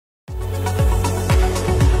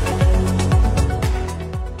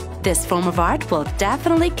This form of art will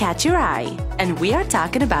definitely catch your eye, and we are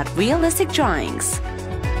talking about realistic drawings.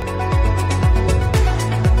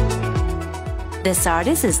 This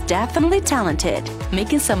artist is definitely talented,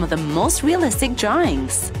 making some of the most realistic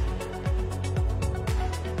drawings.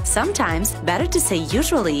 Sometimes, better to say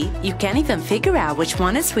usually, you can't even figure out which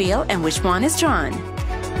one is real and which one is drawn.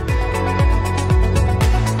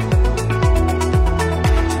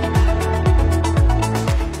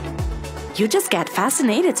 You just get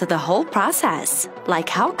fascinated to the whole process. Like,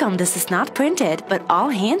 how come this is not printed but all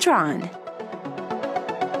hand-drawn?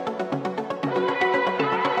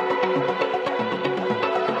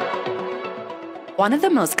 One of the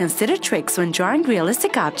most considered tricks when drawing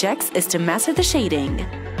realistic objects is to mess with the shading.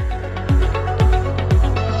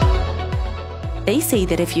 They say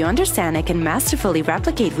that if you understand and can masterfully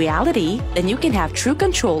replicate reality, then you can have true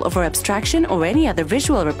control over abstraction or any other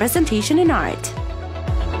visual representation in art.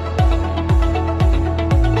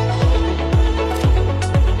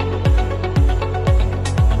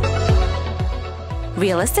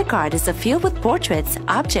 Realistic art is a field with portraits,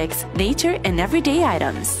 objects, nature, and everyday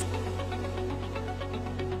items.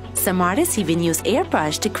 Some artists even use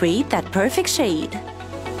airbrush to create that perfect shade.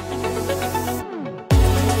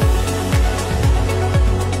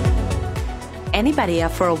 Anybody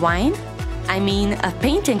up for a wine? I mean, a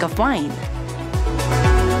painting of wine.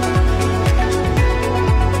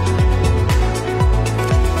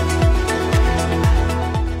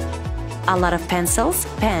 A lot of pencils,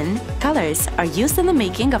 pen, colors are used in the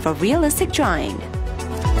making of a realistic drawing.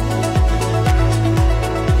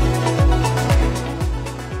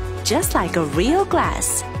 Just like a real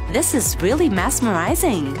glass, this is really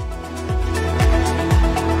mesmerizing.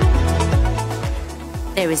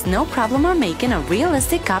 There is no problem on making a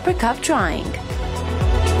realistic copper cup drawing.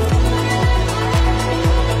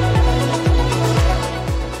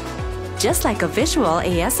 Just like a visual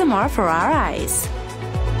ASMR for our eyes.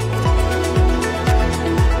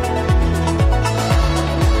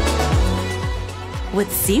 With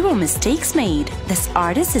zero mistakes made, this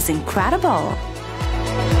artist is incredible.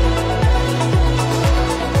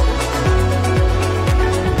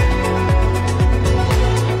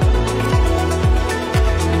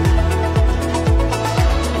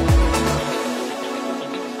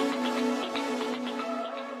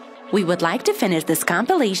 We would like to finish this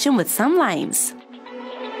compilation with some limes.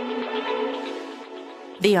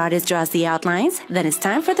 The artist draws the outlines, then it's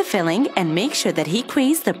time for the filling and make sure that he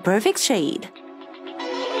creates the perfect shade.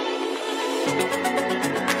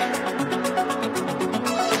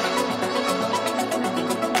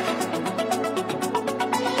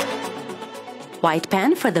 White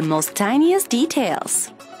pen for the most tiniest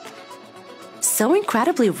details. So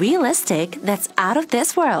incredibly realistic that's out of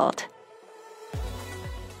this world.